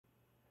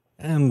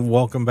And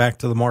welcome back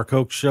to the Mark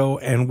Hoke Show.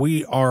 And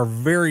we are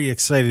very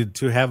excited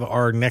to have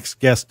our next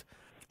guest.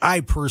 I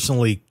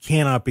personally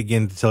cannot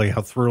begin to tell you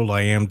how thrilled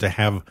I am to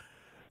have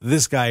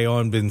this guy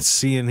on. Been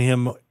seeing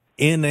him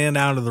in and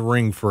out of the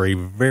ring for a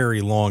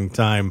very long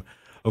time.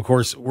 Of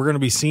course, we're going to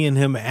be seeing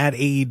him at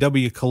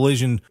AEW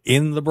Collision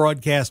in the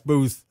broadcast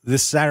booth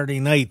this Saturday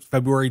night,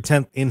 February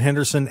 10th in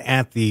Henderson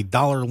at the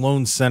Dollar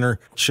Loan Center.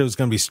 Show's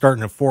going to be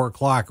starting at 4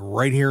 o'clock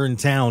right here in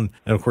town.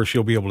 And of course,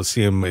 you'll be able to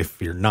see him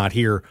if you're not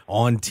here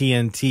on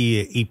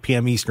TNT at 8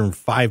 p.m. Eastern,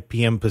 5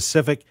 p.m.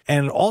 Pacific.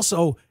 And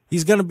also,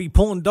 he's going to be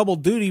pulling double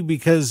duty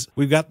because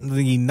we've got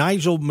the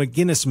Nigel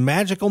McGuinness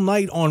Magical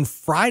Night on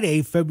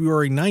Friday,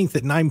 February 9th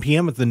at 9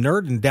 p.m. at the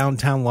Nerd in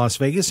downtown Las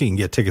Vegas. You can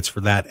get tickets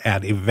for that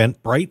at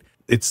Eventbrite.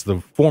 It's the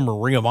former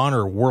Ring of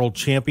Honor world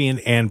champion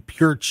and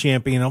pure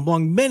champion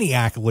among many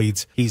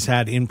accolades he's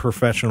had in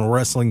professional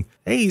wrestling.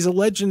 Hey, he's a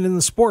legend in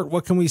the sport.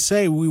 What can we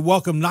say? We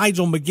welcome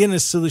Nigel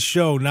McGuinness to the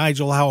show.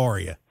 Nigel, how are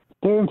you?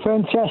 Doing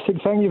fantastic.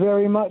 Thank you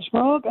very much,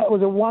 Mark. That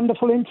was a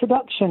wonderful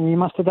introduction. You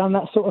must have done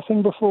that sort of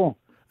thing before.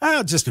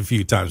 Just a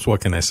few times.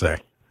 What can I say?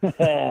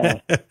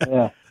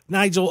 Yeah.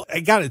 Nigel,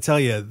 I got to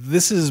tell you,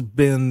 this has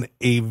been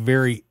a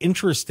very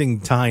interesting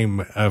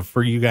time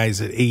for you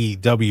guys at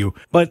AEW.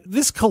 But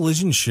this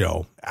Collision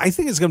show, I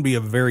think it's going to be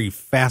a very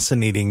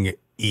fascinating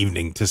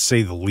evening, to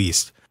say the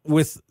least.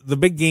 With the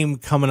big game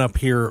coming up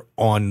here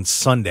on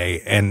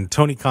Sunday and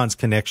Tony Khan's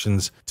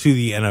connections to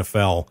the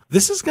NFL,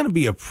 this is going to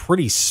be a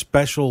pretty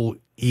special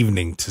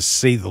evening, to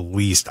say the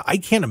least. I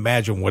can't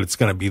imagine what it's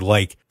going to be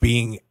like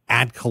being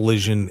at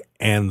Collision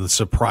and the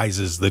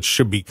surprises that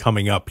should be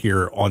coming up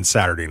here on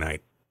Saturday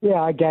night. Yeah,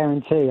 I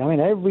guarantee. I mean,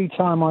 every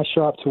time I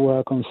show up to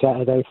work on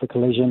Saturday for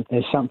Collision,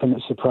 there's something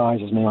that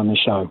surprises me on the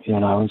show,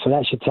 and so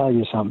that should tell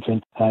you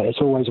something. It's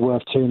always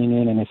worth tuning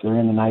in, and if they're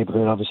in the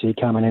neighborhood, obviously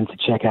coming in to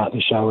check out the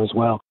show as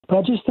well. But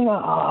I just think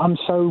I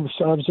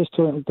was just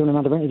doing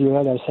another interview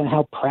earlier saying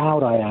how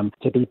proud I am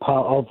to be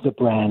part of the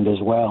brand as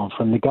well.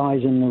 From the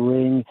guys in the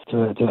ring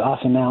to us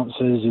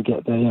announcers who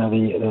get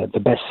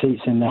the best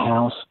seats in the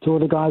house, to all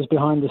the guys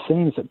behind the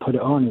scenes that put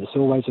it on. It's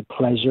always a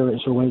pleasure.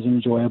 It's always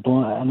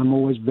enjoyable, and I'm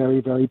always very,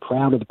 very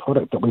proud of the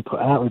product that we put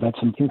out. We've had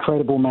some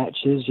incredible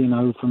matches,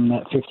 from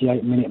that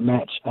 58-minute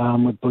match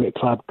with Bullet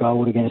Club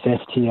Gold against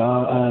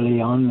FTR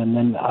early on, and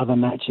then other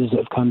matches that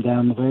have come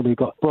down the road. We've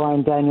got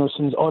Bryan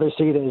Danielson's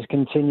Odyssey that is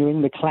continuing.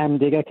 The Clam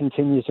Digger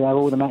continues to have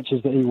all the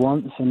matches that he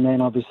wants, and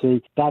then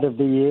obviously Dad of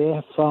the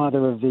Year,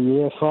 Father of the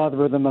Year,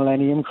 Father of the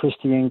Millennium,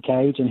 Christian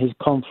Cage, and his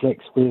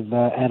conflicts with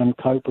Adam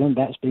Copeland.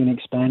 That's been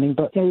expanding.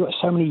 But you've got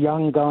so many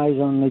young guys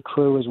on the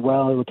crew as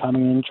well who are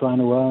coming in trying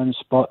to earn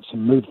spots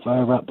and move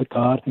further up the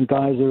card, and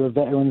guys who are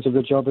veterans of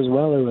the job as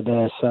well who are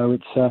there. So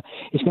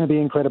it's going to be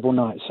an incredible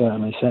night,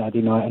 certainly,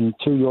 Saturday night. And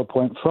to your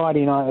point,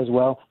 Friday night as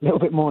well. A little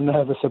bit more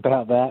nervous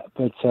about that,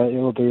 but it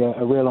will be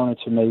a real honor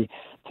to me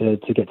to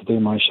get to do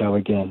my show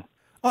again.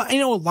 Well, I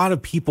know a lot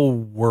of people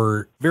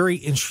were very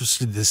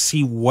interested to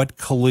see what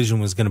Collision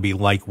was going to be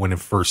like when it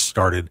first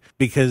started,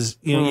 because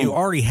you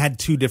already had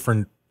two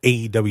different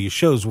AEW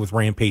shows with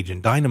Rampage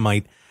and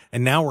Dynamite,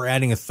 and now we're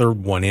adding a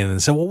third one in.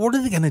 And so, well, what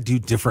are they going to do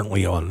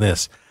differently on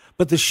this?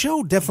 But the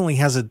show definitely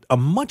has a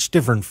much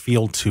different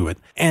feel to it.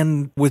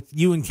 And with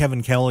you and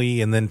Kevin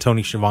Kelly and then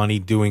Tony Schiavone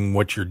doing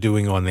what you're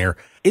doing on there,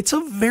 it's a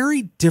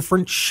very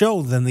different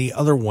show than the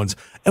other ones.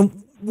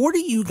 And what are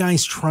you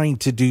guys trying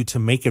to do to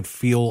make it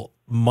feel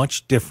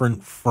much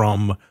different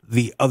from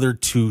the other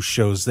two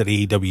shows that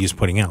AEW is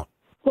putting out?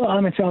 Well, I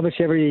mean, so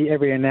obviously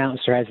every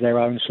announcer has their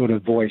own sort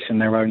of voice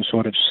and their own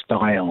sort of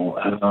style.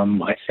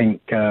 I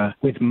think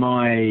with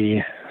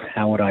my,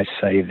 how would I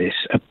say this,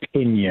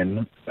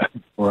 opinion of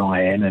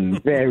Bryan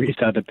and various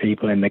other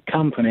people in the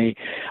company,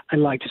 I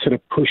like to sort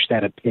of push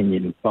that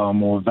opinion far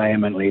more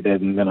vehemently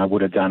than I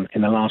would have done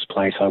in the last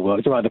place I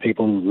worked, or other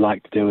people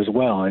like to do as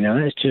well.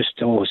 It's just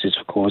horses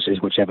for courses,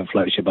 whichever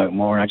floats your boat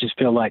more. And I just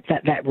feel like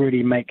that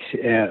really makes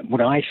what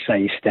I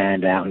say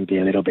stand out and be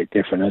a little bit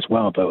different as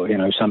well. But,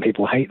 some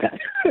people hate that.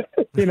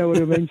 You know what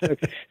I mean? So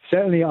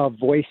certainly our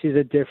voices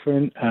are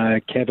different.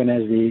 Kevin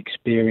has the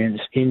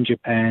experience in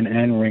Japan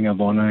and Ring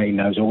of Honor. He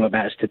knows all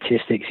about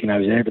statistics. He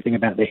knows everything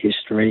about the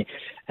history.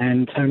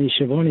 And Tony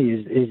Schiavone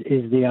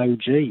is the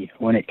OG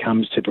when it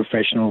comes to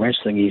professional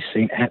wrestling. He's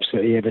seen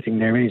absolutely everything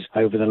there is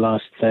over the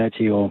last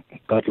 30 or,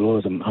 God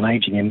Lord, I'm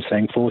aging him,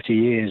 saying 40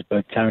 years.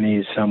 But Tony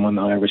is someone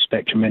that I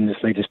respect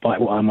tremendously,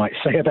 despite what I might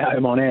say about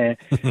him on air.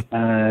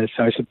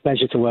 So it's a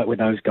pleasure to work with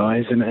those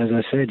guys. And as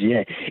I said,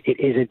 yeah, it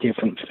is a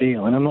different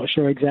feel. And I'm not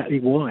sure exactly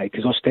why,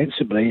 because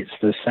ostensibly it's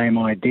the same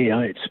idea.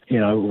 It's,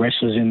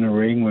 wrestlers in the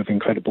ring with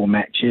incredible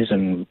matches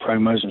and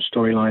promos and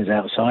storylines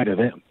outside of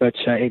it. But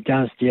it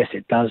does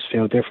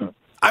feel different.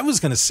 I was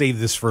going to save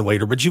this for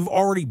later, but you've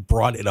already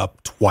brought it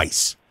up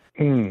twice.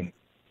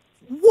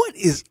 What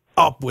is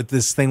up with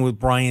this thing with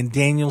Bryan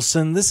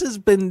Danielson? This has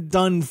been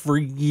done for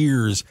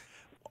years.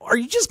 Are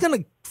you just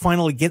going to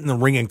finally get in the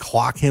ring and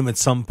clock him at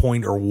some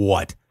point, or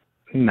what?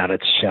 Not a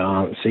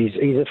chance.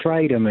 He's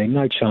afraid of me.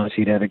 No chance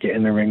he'd ever get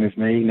in the ring with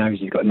me. He knows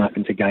he's got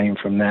nothing to gain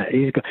from that.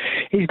 He's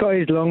got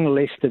his long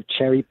list of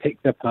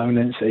cherry-picked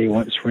opponents that he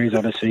wants for his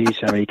Odyssey,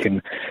 so he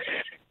can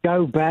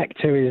go back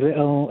to his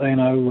little,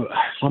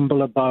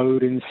 humble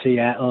abode in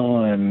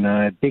Seattle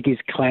and dig his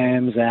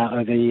clams out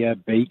of the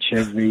beach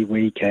every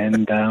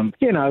weekend.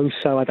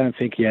 So I don't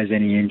think he has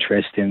any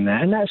interest in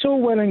that. And that's all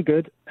well and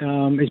good.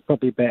 It's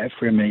probably better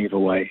for him either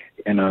way.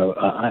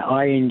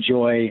 I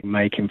enjoy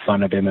making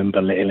fun of him and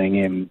belittling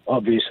him.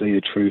 Obviously,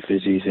 the truth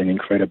is he's an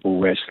incredible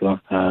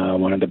wrestler,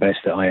 one of the best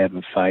that I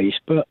ever faced.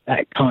 But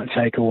that can't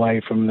take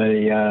away from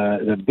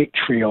the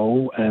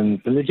vitriol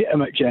and the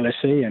legitimate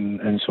jealousy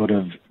and sort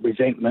of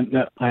resentment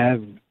that I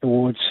have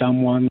towards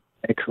someone.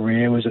 Their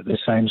career was at the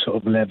same sort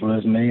of level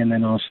as me, and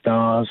then our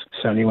stars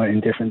certainly went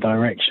in different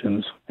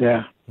directions.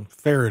 Yeah.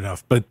 Fair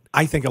enough. But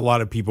I think a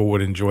lot of people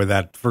would enjoy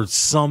that for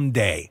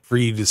someday, for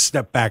you to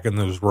step back in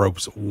those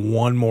ropes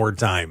one more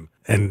time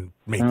and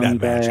make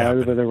that match happen.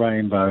 Over the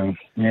rainbow.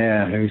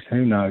 Yeah,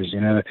 who knows?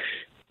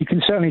 You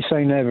can certainly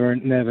say never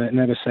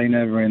say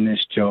never in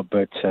this job,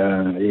 but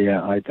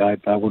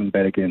I wouldn't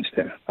bet against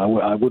it.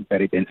 I would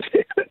bet against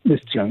it at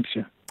this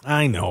juncture.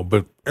 I know,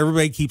 but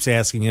everybody keeps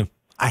asking you.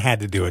 I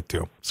had to do it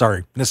too.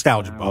 Sorry,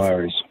 nostalgia buff. No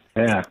worries.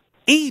 Yeah.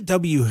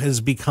 AEW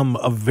has become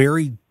a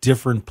very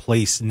different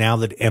place now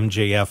that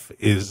MJF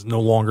is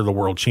no longer the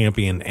world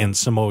champion and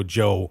Samoa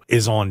Joe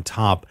is on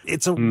top.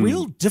 It's a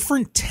real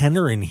different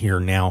tenor in here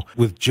now,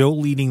 with Joe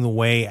leading the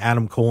way,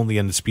 Adam Cole and the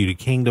Undisputed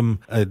Kingdom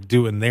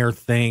doing their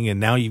thing, and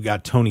now you've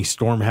got Toni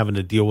Storm having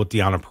to deal with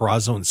Deonna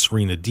Purrazzo and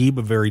Serena Deeb,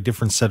 a very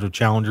different set of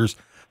challengers.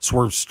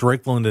 Swerve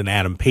Strickland and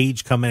Adam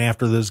Page coming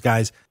after those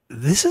guys.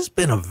 This has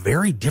been a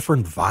very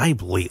different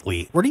vibe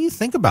lately. What do you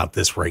think about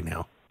this right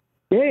now?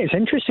 Yeah, it's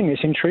interesting.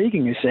 It's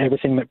intriguing. It's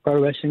everything that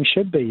pro wrestling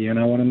should be. You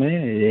know what I mean?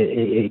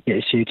 It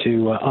gets you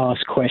to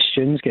ask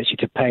questions, gets you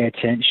to pay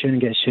attention,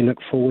 gets you to look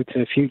forward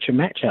to future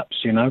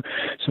matchups.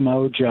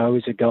 Samoa Joe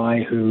is a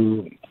guy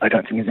who I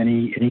don't think there's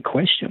any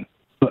question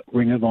put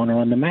Ring of Honor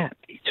on the map.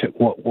 He took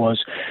what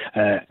was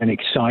an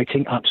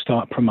exciting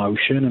upstart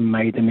promotion and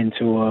made them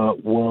into a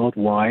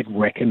worldwide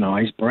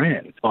recognized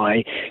brand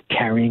by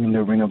carrying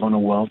the Ring of Honor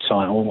world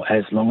title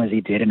as long as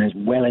he did and as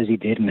well as he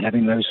did, and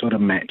having those sort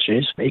of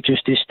matches. It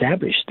just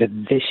established that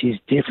this is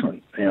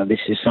different. This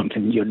is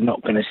something you're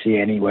not going to see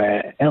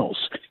anywhere else.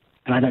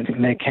 And I don't think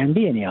there can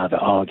be any other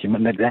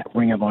argument that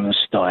Ring of Honor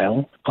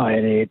style,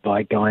 pioneered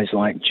by guys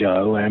like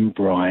Joe and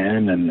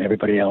Bryan and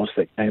everybody else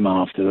that came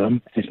after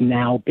them, has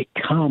now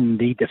become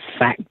the de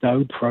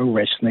facto pro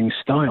wrestling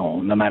style.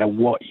 No matter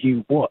what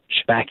you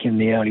watch, back in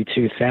the early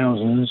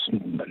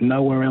 2000s,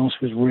 nowhere else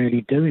was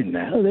really doing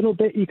that. A little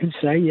bit, you could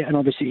say, yeah, and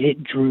obviously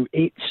it drew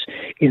its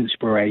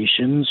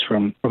inspirations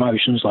from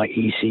promotions like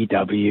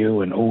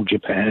ECW and All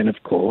Japan, of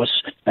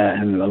course,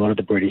 and a lot of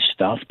the British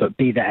stuff. But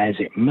be that as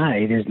it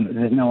may, there's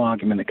no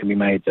argument that can be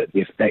made that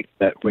the effect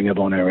that Ring of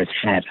Honor has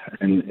had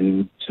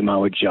and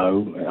Samoa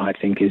Joe, I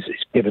think, is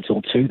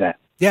pivotal to that.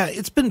 Yeah,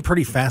 it's been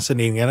pretty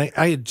fascinating. And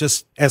I had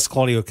just asked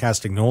Claudio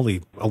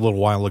Castagnoli a little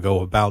while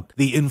ago about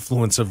the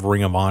influence of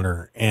Ring of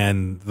Honor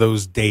and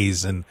those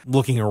days, and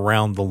looking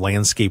around the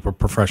landscape of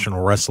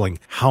professional wrestling,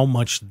 how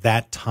much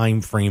that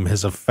time frame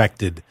has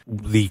affected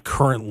the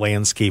current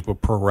landscape of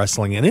pro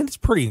wrestling. And it's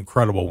pretty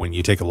incredible when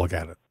you take a look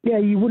at it. Yeah,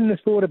 you wouldn't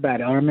have thought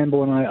about it. I remember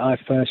when I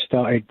first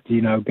started,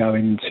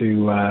 going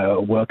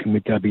to working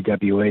with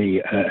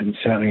WWE, and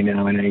certainly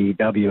now in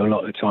AEW, a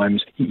lot of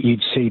times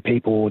you'd see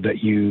people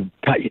that you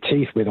cut your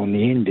teeth with on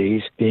the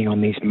indies being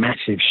on these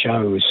massive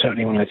shows.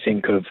 Certainly when I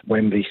think of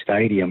Wembley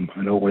Stadium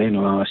and All In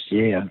last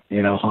year,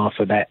 half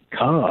of that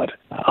card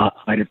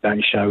I'd have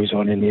done shows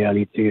on in the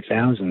early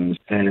 2000s.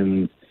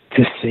 And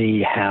to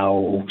see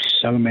how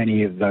so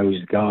many of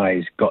those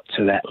guys got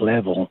to that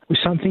level was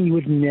something you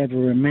would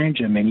never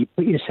imagine. I mean, you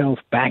put yourself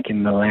back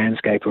in the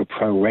landscape of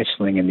pro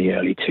wrestling in the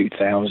early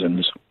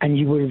 2000s, and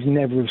you would have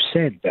never have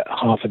said that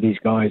half of these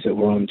guys that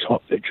were on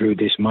top that drew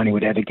this money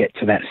would ever get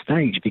to that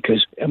stage,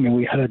 because,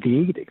 we heard the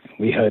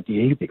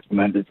edict. And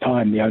at the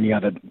time, the only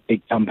other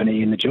big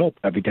company in the job,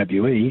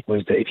 WWE,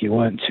 was that if you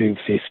weren't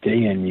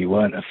 250 and you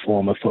weren't a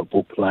former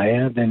football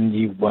player, then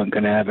you weren't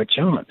going to have a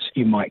chance.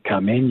 You might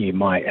come in, you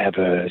might have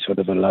a sort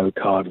of a low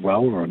card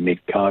role or a mid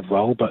card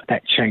role, but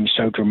that changed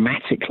so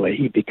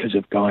dramatically because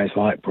of guys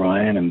like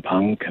Bryan and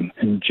Punk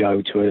and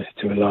Joe to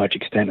a large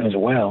extent as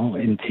well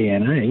in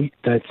TNA,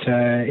 that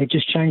it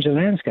just changed the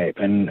landscape.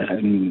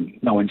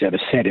 And no one's ever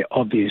said it,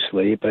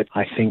 obviously, but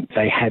I think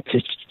they had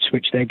to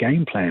switch their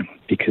game plan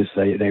because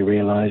they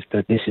realized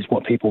that this is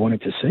what people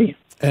wanted to see.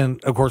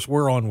 And, of course,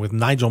 we're on with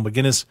Nigel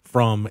McGuinness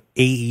from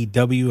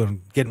AEW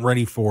and getting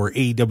ready for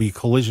AEW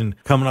Collision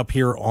coming up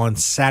here on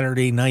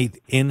Saturday night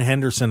in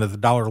Henderson at the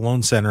Dollar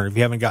Loan Center. If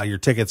you haven't got your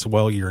tickets,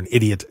 well, you're an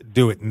idiot.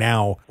 Do it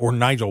now, or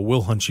Nigel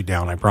will hunt you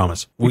down, I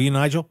promise. Will you,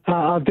 Nigel?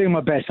 I'll do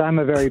my best. I'm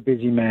a very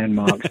busy man,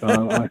 Mark, so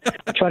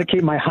I try to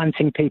keep my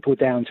hunting people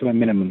down to a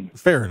minimum.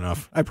 Fair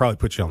enough. I probably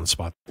put you on the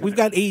spot. We've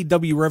got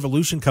AEW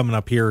Revolution coming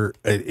up here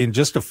in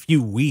just a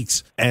few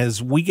weeks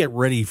as we get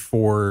ready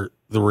for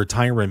the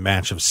retirement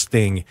match of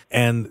Sting,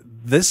 and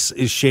this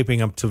is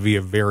shaping up to be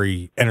a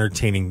very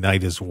entertaining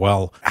night as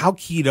well. How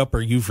keyed up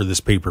are you for this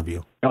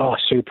pay-per-view? Oh,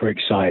 super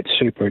excited,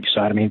 super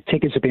excited. I mean,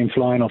 tickets have been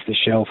flying off the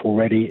shelf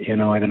already. You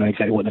know, I don't know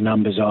exactly what the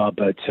numbers are,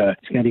 but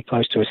it's going to be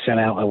close to a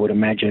sellout, I would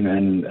imagine,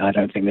 and I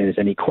don't think there's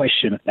any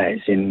question that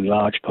it's in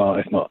large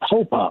part, if not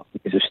whole part,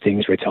 because of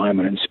Sting's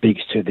retirement, and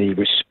speaks to the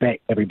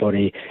respect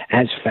everybody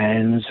as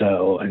fans,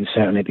 and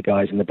certainly the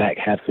guys in the back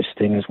have for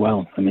Sting as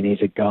well. I mean,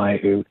 he's a guy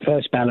who,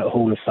 first ballot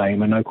Hall of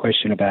Famer, no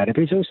question about it,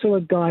 but he's also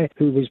a guy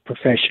who was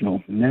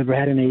professional, never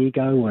had an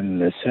ego,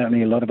 and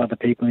certainly a lot of other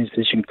people in his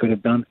position could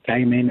have done,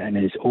 came in and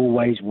is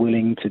always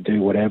willing to do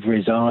whatever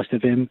is asked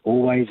of him,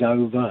 always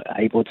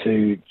able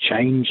to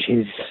change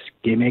his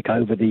gimmick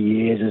over the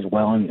years as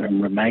well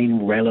and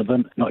remain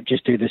relevant, not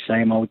just do the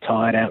same old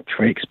tired out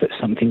tricks, but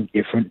something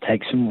different,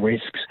 take some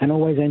risks, and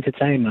always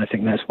entertain. I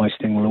think that's why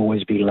Sting will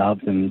always be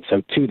loved. And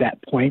so to that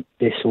point,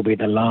 this will be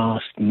the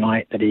last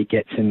night that he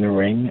gets in the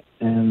ring.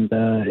 And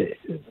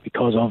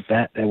because of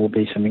that, there will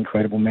be some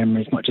incredible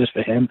memories, not just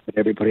for him, but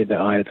everybody that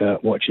either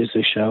watches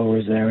the show or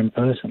is there in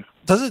person.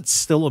 Does it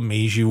still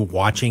amaze you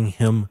watching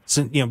him,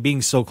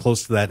 being so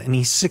close to that, and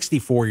he's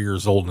 64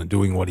 years old and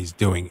doing what he's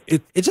doing?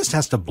 It just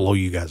has to blow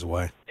you guys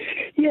away.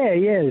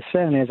 Yeah,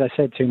 certainly. As I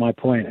said to my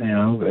point,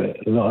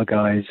 a lot of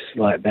guys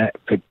like that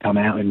could come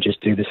out and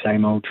just do the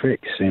same old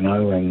tricks,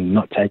 and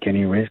not take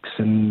any risks.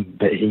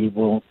 But he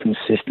will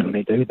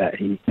consistently do that.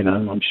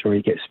 I'm sure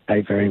he gets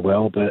paid very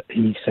well, but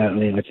he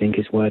certainly, I think,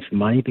 is worth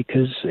money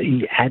because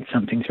he had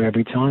something to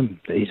every time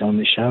that he's on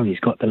the show. He's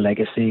got the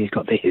legacy, he's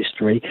got the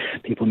history.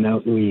 People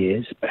know who he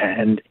is,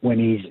 and when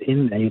he's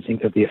in there, you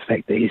think of the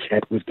effect that he's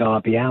had with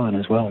Darby Allin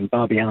as well. And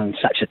Darby Allin's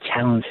such a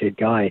talented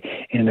guy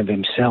in and of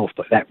himself,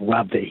 but that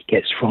rub that he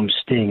gets from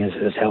Sting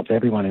has helped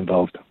everyone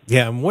involved.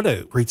 Yeah, and what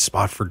a great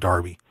spot for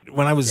Darby.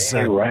 When I was,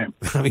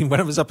 when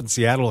I was up in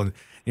Seattle and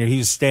he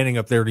was standing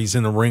up there, and he's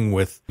in the ring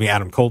with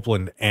Adam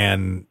Copeland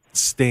and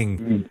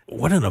Sting.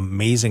 What an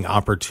amazing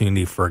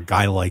opportunity for a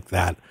guy like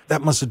that.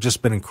 That must have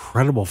just been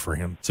incredible for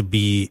him to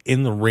be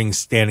in the ring,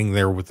 standing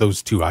there with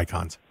those two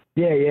icons.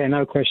 Yeah,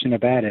 no question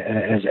about it.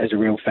 As a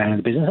real fan of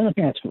the business, I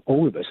think that's for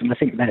all of us, and I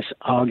think that's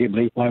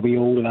arguably why we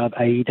all love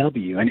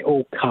AEW. And it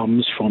all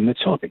comes from the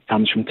top. It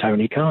comes from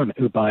Tony Khan,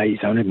 who, by his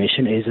own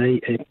admission, is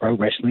a pro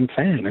wrestling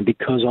fan, and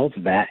because of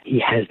that, he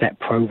has that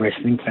pro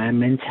wrestling fan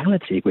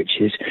mentality, which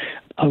is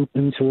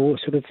open to all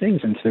sort of things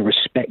and to the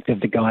respect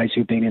of the guys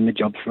who've been in the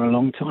job for a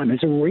long time.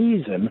 There's a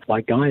reason why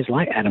guys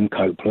like Adam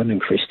Copeland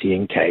and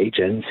Christian Cage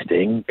and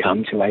Sting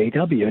come to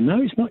AEW. And no,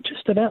 it's not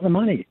just about the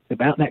money. It's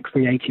about that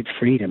creative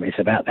freedom. It's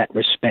about that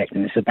respect,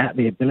 and it's about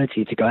the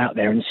ability to go out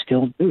there and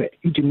still do it.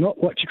 You do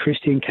not watch a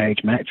Christian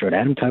Cage match or an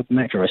Adam Copeland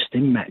match or a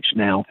Sting match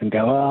now and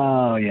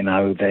go,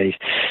 they're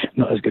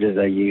not as good as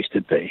they used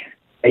to be.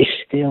 They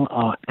still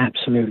are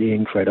absolutely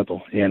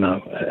incredible,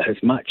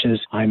 As much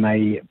as I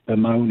may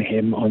bemoan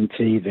him on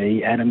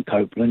TV, Adam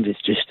Copeland is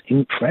just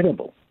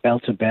incredible. Bell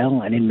to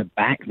bell, and in the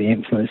back, the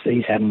influence that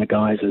he's had on the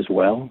guys as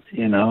well.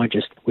 I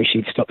just wish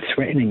he'd stop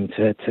threatening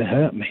to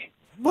hurt me.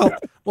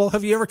 Well,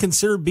 have you ever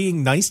considered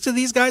being nice to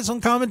these guys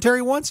on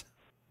commentary once?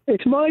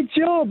 It's my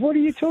job. What are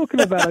you talking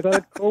about? I got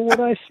to call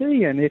what I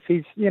see. And if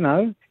he's,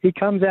 he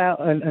comes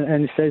out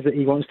and says that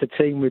he wants to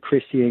team with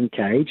Christian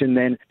Cage, and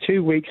then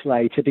 2 weeks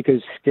later,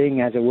 because Sting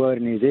has a word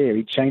in his ear,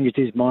 he changed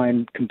his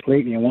mind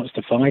completely and wants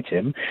to fight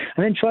him,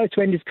 and then tries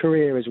to end his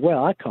career as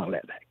well. I can't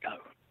let that go.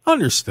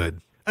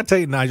 Understood. I tell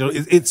you, Nigel,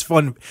 it's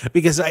fun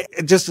because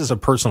just as a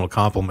personal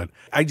compliment,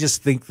 I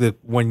just think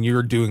that when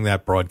you're doing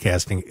that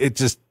broadcasting, it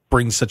just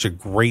brings such a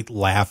great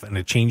laugh and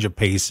a change of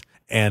pace.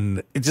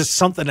 And it's just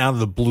something out of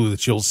the blue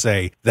that you'll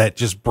say that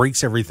just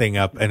breaks everything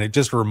up. And it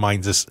just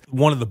reminds us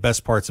one of the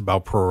best parts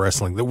about pro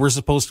wrestling, that we're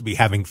supposed to be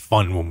having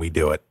fun when we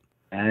do it.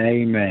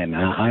 Amen.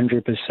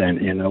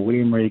 100%.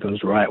 William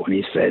Regal's right when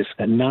he says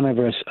that none of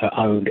us are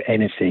owed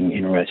anything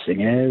in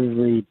wrestling.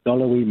 Every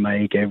dollar we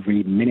make,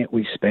 every minute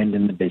we spend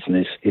in the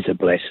business is a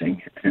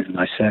blessing. And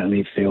I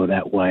certainly feel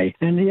that way.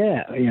 And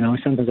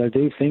sometimes I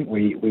do think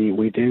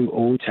we do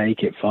all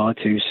take it far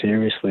too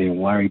seriously and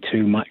worry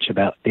too much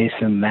about this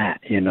and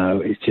that.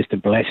 It's just a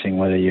blessing,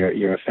 whether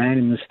you're a fan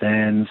in the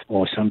stands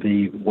or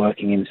somebody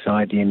working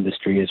inside the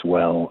industry as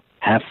well.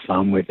 Have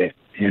fun with it.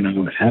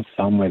 Have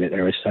fun with it.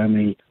 There are so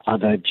many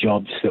other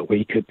jobs that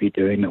we could be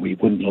doing that we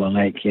wouldn't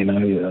like,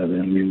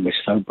 we're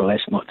so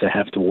blessed not to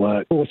have to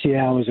work 40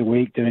 hours a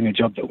week doing a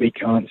job that we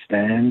can't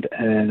stand.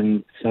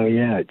 And so,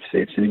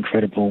 it's an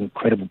incredible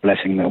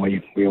blessing that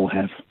we all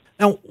have.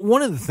 Now,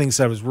 one of the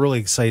things I was really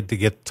excited to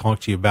get to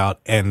talk to you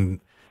about and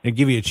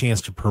give you a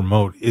chance to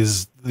promote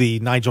is the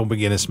Nigel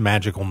McGuinness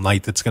Magical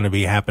Night that's going to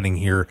be happening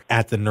here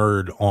at the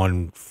Nerd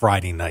on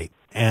Friday night.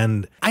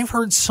 And I've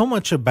heard so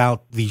much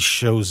about these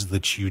shows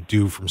that you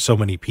do from so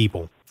many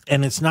people.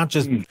 And it's not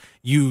just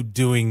you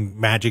doing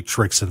magic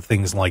tricks and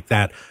things like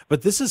that,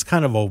 but this is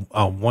kind of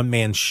a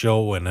one-man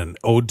show and an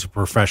ode to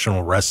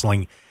professional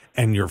wrestling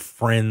and your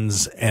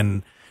friends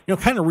and,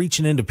 kind of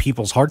reaching into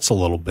people's hearts a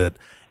little bit.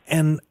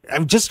 And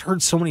I've just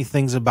heard so many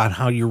things about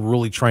how you're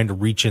really trying to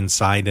reach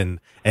inside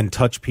and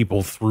touch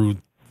people through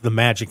the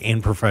magic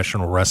in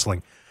professional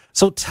wrestling.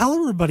 So tell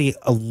everybody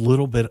a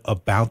little bit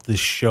about this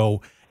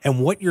show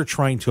and what you're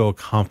trying to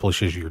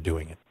accomplish as you're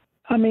doing it.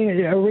 I mean,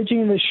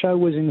 originally the show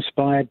was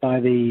inspired by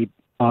the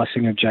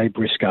passing of Jay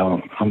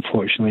Briscoe.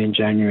 Unfortunately, in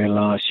January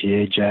last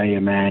year, Jay,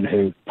 a man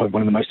who probably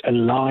one of the most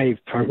alive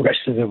pro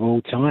wrestlers of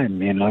all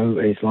time, you know,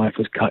 his life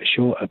was cut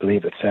short, I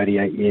believe, at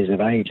 38 years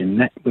of age,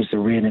 and that was the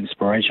real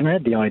inspiration. I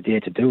had the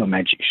idea to do a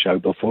magic show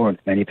before, and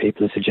many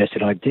people have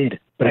suggested I did,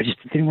 but I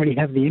just didn't really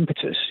have the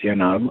impetus, you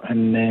know,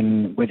 and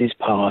then with his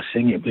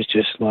passing, it was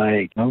just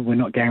like, no, we're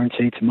not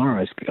guaranteed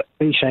tomorrow, as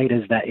cliched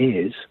as that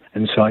is.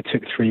 And so I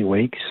took 3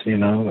 weeks, you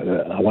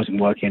know, I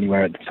wasn't working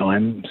anywhere at the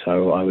time,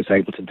 so I was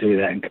able to do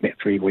that and commit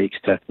 3 weeks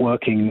to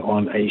working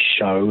on a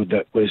show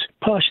that was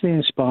partially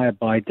inspired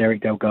by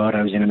Derek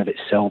Delgado's in and of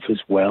itself as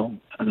well.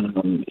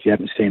 If you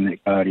haven't seen it,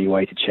 go out of your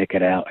way to check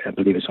it out. I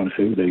believe it's on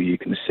Hulu. You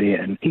can see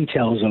it. And he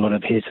tells a lot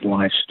of his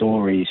life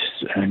stories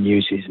and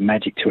uses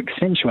magic to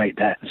accentuate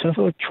that. So I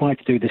thought I'd try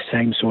to do the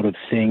same sort of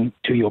thing,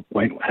 to your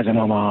point, as an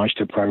homage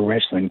to pro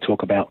wrestling,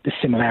 talk about the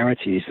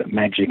similarities that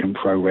magic and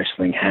pro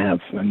wrestling have,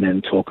 and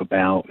then talk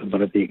about a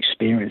lot of the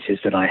experiences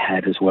that I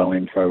had as well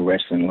in pro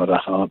wrestling, a lot of the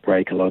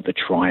heartbreak, a lot of the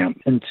triumph,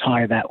 and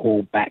tie that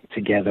all back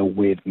together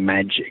with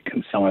magic.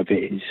 And some of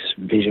it is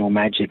visual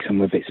magic,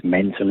 some of it's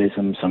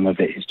mentalism, some of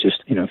it is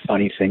just, you know,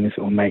 funny things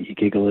that will make you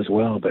giggle as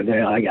well. But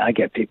I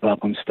get people up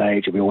on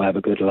stage and we all have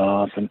a good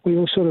laugh, and we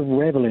all sort of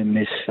revel in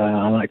this,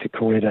 I like to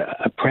call it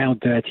a proud,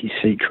 dirty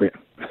secret.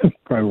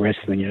 Pro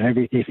wrestling, you know,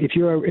 if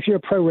you're a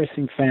pro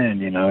wrestling fan,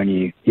 you know, and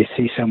you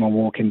see someone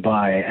walking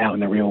by out in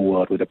the real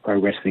world with a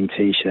pro wrestling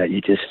T-shirt,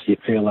 you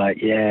feel like,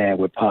 yeah,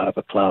 we're part of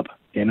a club.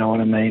 You know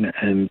what I mean?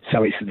 And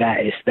so it's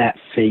that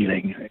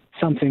feeling.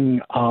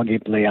 Something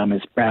arguably I'm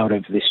as proud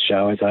of this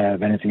show as I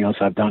have anything else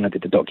I've done. I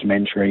did the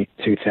documentary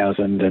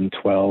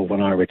 2012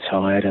 when I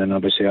retired, and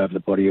obviously I have the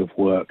body of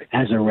work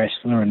as a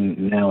wrestler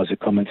and now as a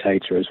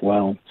commentator as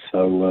well.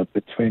 So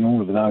between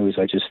all of those,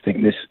 I just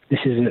think this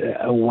is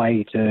a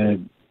way to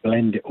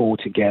blend it all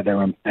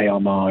together and pay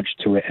homage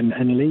to it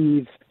and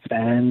leave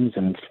fans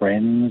and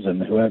friends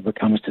and whoever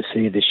comes to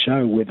see this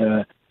show with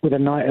a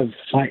night of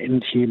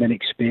heightened human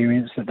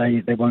experience that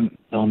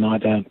they'll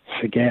neither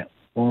forget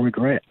or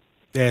regret.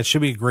 Yeah, it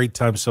should be a great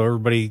time. So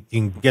everybody,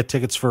 you can get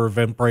tickets for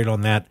Eventbrite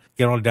on that.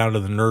 Get on down to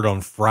the Nerd on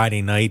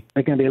Friday night.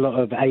 There's going to be a lot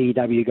of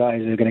AEW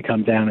guys who are going to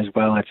come down as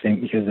well, I think,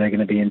 because they're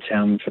going to be in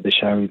town for the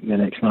show the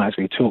next night, as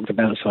we talked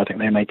about. So I think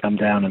they may come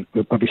down, and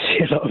we'll probably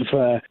see a lot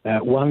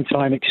of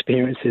one-time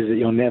experiences that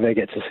you'll never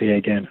get to see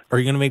again. Are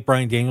you going to make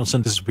Bryan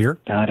Danielson disappear?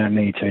 No, I don't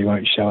need to. He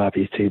won't show up.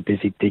 He's too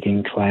busy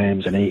digging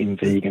clams and eating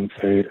vegan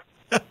food.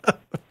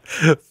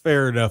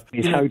 Fair enough.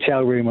 His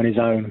hotel room on his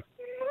own.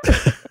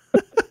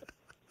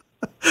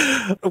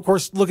 Of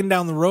course, looking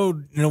down the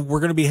road, you know,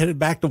 we're going to be headed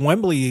back to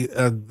Wembley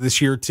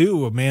this year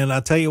too. Man,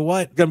 I'll tell you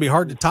what, it's going to be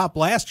hard to top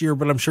last year,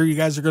 but I'm sure you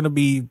guys are going to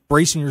be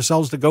bracing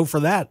yourselves to go for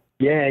that.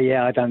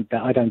 Yeah, I don't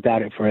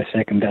doubt it for a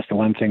second. That's the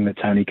one thing that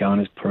Tony Khan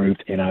has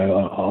proved. You know,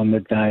 on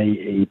the day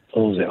he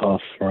pulls it off,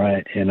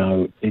 right? You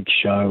know, big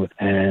show,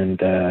 and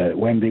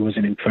Wembley was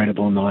an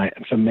incredible night.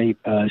 For me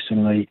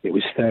personally, it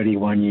was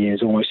 31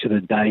 years, almost to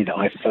the day that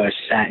I first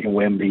sat in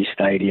Wembley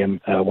Stadium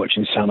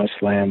watching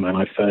SummerSlam, and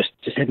I first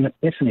just had an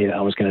epiphany that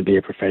I was going to be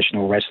a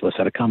professional wrestler.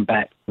 So to come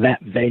back to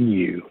that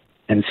venue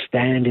and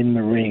stand in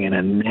the ring and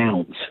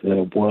announce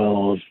the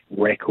world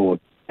record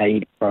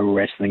paid pro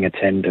wrestling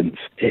attendance,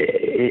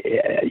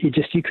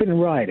 you couldn't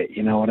write it,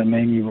 you know what I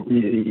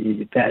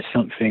mean? That's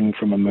something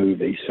from a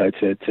movie. So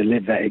to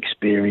live that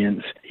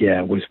experience,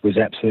 was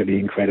absolutely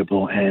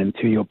incredible. And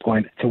to your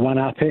point, to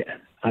one-up it,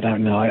 I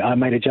don't know. I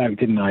made a joke,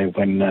 didn't I,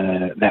 when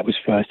that was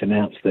first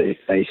announced, that if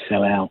they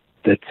sell out,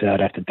 that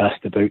I'd have to dust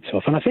the boots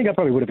off. And I think I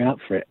probably would have been up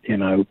for it, you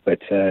know, but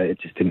it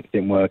just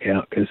didn't work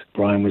out because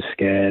Bryan was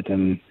scared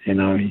and, you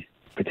know, he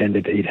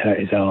pretended that he'd hurt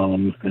his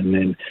arm, and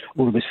then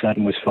all of a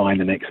sudden was fine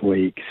the next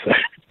week. So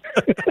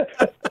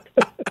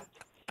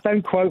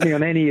don't quote me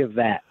on any of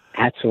that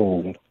at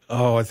all.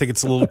 Oh, I think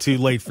it's a little too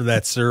late for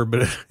that, sir,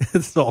 but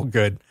it's all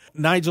good.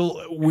 Nigel,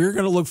 we're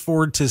going to look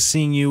forward to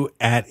seeing you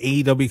at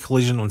AEW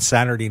Collision on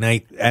Saturday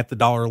night at the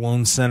Dollar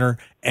Loan Center.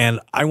 And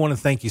I want to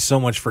thank you so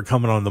much for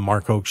coming on the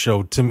Mark Hoke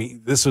Show. To me,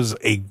 this was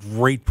a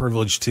great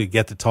privilege to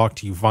get to talk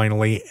to you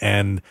finally.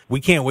 And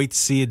we can't wait to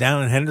see you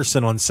down in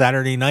Henderson on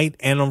Saturday night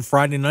and on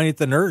Friday night at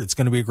the Nerd. It's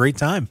going to be a great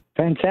time.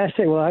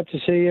 Fantastic. Well, I hope to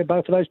see you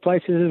both of those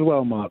places as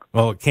well, Mark.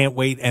 Well, can't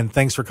wait. And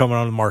thanks for coming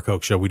on the Mark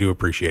Hoke Show. We do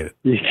appreciate it.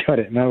 You got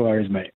it. No worries, mate.